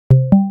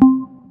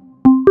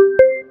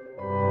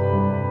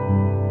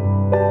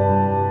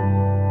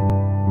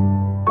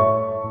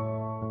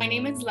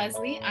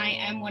Leslie. I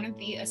am one of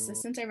the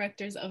Assistant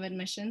Directors of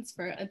Admissions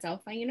for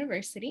Adelphi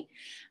University.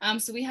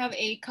 So we have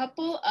a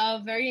couple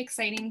of very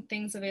exciting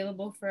things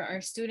available for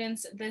our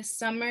students this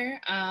summer,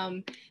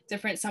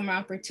 different summer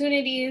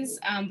opportunities.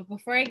 But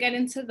before I get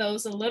into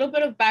those, a little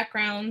bit of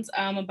background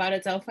about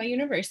Adelphi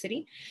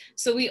University.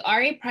 So we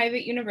are a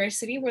private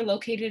university. We're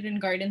located in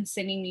Garden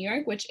City, New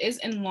York, which is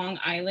in Long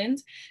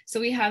Island.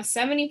 So we have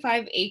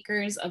 75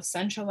 acres of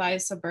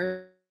centralized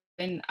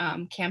suburban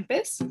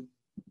campus.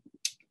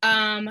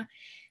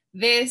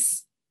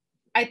 This,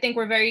 I think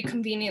we're very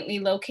conveniently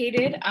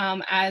located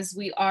as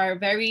we are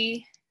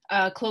very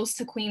close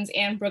to Queens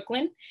and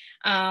Brooklyn.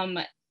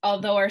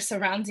 Although our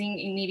surrounding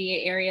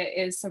immediate area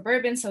is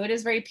suburban, so it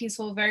is very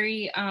peaceful,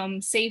 very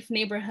safe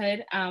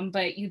neighborhood,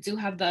 but you do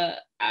have the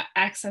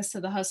access to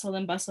the hustle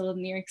and bustle of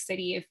New York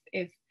City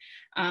if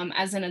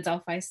as an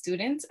Adelphi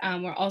student.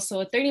 We're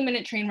also a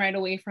 30-minute train ride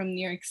away from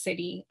New York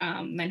City,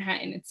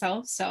 Manhattan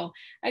itself. So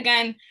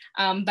again,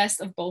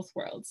 best of both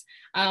worlds.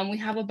 We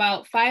have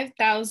about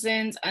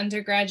 5,000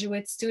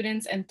 undergraduate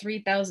students and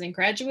 3,000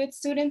 graduate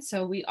students.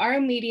 So we are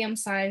a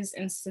medium-sized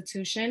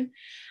institution.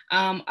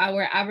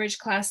 Our average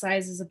class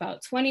size is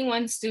about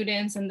 21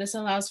 students, and this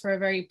allows for a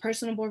very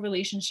personable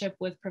relationship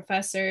with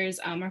professors.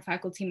 Our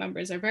faculty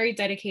members are very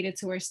dedicated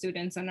to our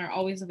students and are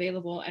always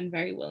available and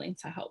very willing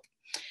to help.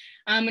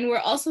 And we're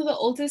also the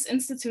oldest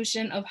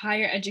institution of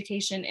higher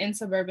education in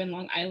suburban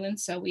Long Island.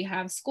 So we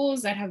have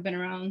schools that have been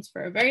around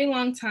for a very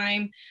long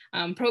time,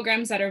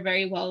 programs that are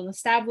very well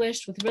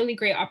established with really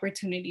great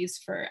opportunities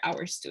for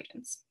our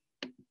students.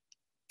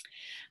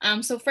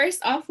 So first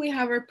off, we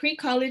have our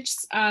pre-college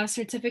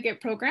certificate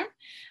program.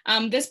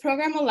 This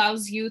program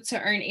allows you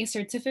to earn a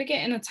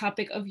certificate in a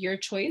topic of your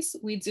choice.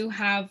 We do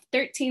have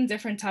 13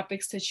 different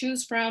topics to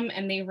choose from,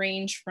 and they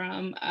range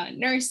from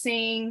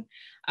nursing,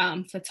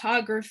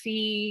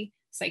 photography,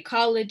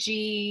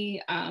 psychology,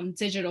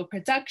 digital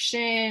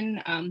production,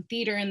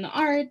 theater and the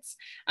arts.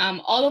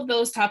 All of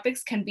those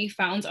topics can be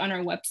found on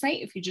our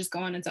website if you just go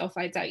on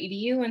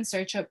adelphi.edu and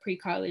search up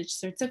pre-college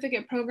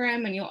certificate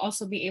program, and you'll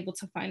also be able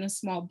to find a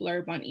small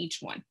blurb on each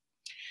one.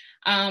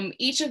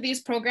 Each of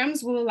these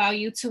programs will allow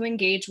you to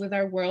engage with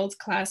our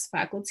world-class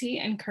faculty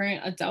and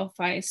current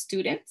Adelphi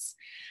students,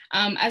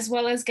 as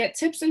well as get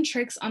tips and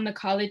tricks on the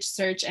college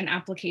search and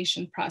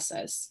application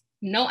process.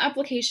 No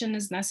application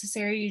is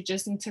necessary. You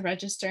just need to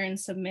register and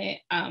submit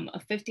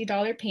a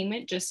 $50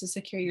 payment just to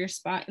secure your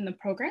spot in the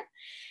program.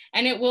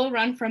 And it will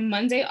run from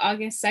Monday,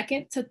 August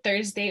 2nd to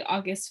Thursday,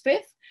 August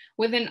 5th,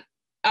 with an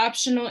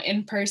optional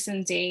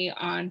in-person day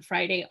on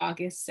Friday,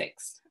 August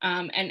 6th.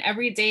 And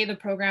every day the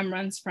program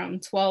runs from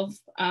 12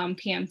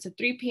 p.m. to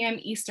 3 p.m.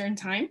 Eastern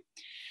time.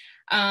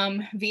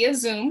 Via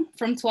Zoom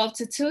from 12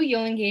 to 2,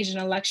 you'll engage in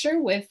a lecture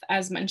with,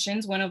 as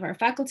mentioned, one of our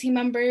faculty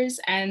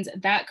members, and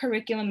that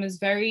curriculum is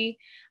very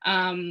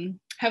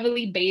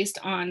heavily based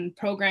on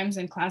programs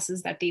and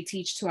classes that they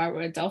teach to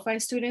our Adelphi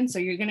students. So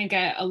you're going to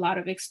get a lot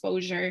of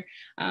exposure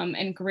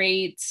and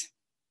great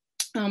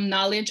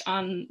knowledge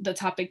on the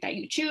topic that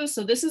you choose.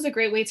 So this is a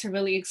great way to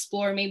really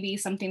explore maybe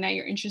something that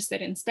you're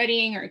interested in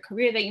studying or a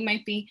career that you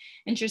might be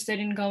interested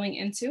in going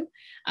into.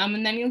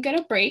 And then you'll get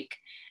a break.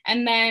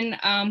 And then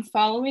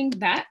following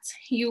that,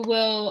 you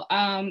will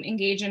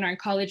engage in our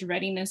college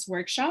readiness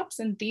workshops,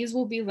 and these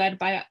will be led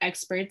by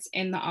experts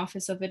in the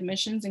Office of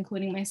Admissions,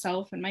 including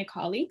myself and my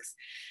colleagues.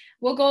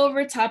 We'll go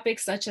over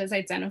topics such as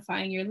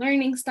identifying your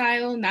learning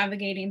style,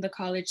 navigating the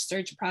college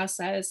search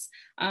process,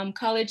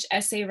 college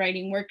essay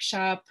writing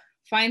workshop,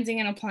 finding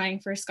and applying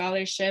for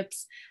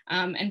scholarships,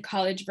 and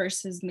college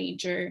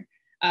major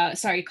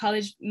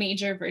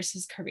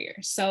versus career.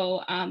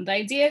 So the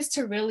idea is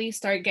to really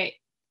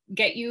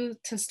get you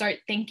to start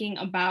thinking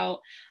about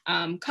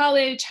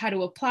college, how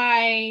to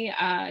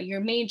apply,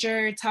 your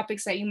major,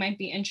 topics that you might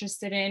be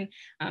interested in,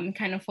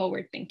 kind of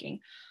forward thinking.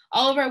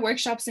 All of our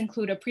workshops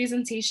include a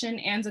presentation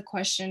and a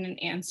question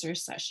and answer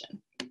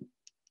session.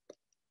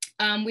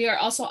 We are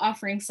also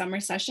offering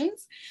summer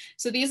sessions.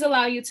 So these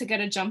allow you to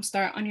get a jump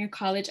start on your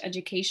college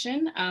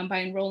education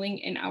by enrolling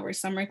in our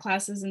summer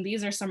classes. And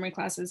these are summer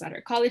classes that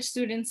our college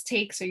students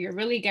take. So you're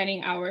really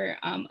getting our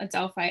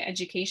Adelphi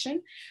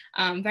education,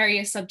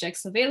 various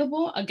subjects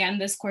available. Again,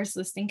 this course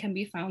listing can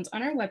be found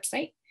on our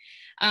website.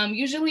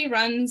 Usually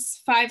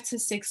runs 5 to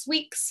 6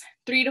 weeks,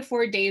 3 to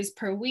 4 days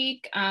per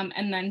week,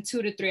 and then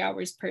 2 to 3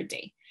 hours per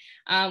day.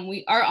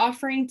 We are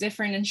offering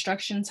different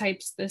instruction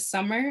types this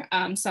summer.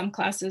 Some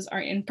classes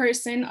are in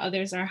person,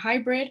 others are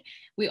hybrid.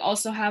 We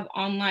also have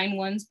online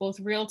ones, both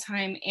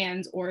real-time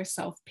and or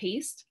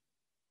self-paced.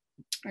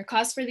 Our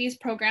costs for these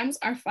programs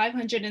are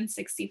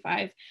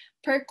 $565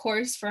 per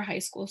course for high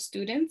school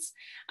students.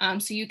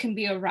 So you can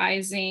be a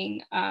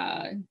rising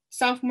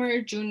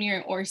sophomore,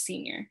 junior, or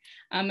senior.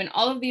 And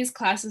all of these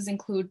classes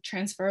include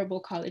transferable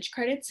college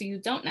credits. So you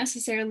don't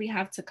necessarily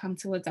have to come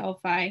to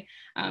Adelphi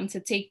to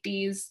take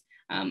these.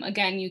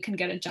 Again, you can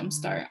get a jump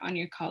start on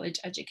your college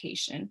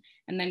education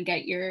and then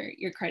get your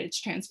credits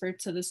transferred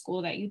to the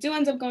school that you do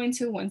end up going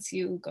to once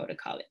you go to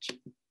college.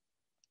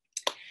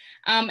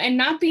 And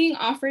not being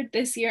offered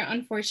this year,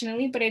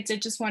 unfortunately, but I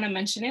did just want to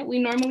mention it. We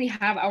normally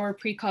have our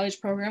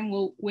pre-college program,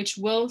 which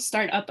will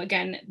start up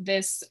again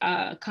this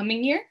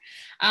coming year.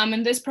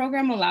 And this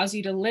program allows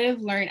you to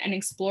live, learn, and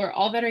explore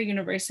all that our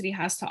university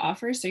has to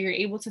offer. So you're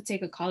able to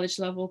take a college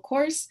level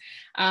course,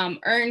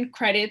 earn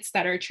credits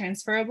that are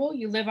transferable.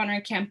 You live on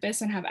our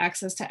campus and have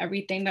access to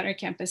everything that our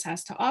campus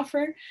has to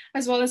offer,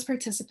 as well as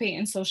participate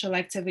in social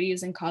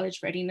activities and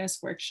college readiness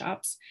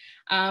workshops.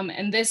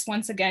 And this,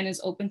 once again,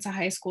 is open to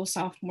high school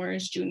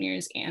sophomores,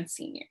 juniors, and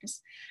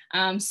seniors.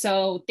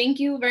 So thank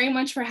you very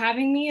much for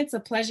having me. It's a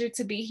pleasure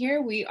to be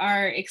here. We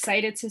are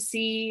excited to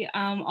see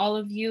all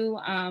of you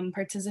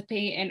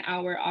participate in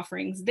our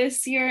offerings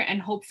this year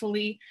and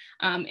hopefully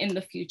in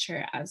the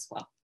future as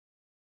well.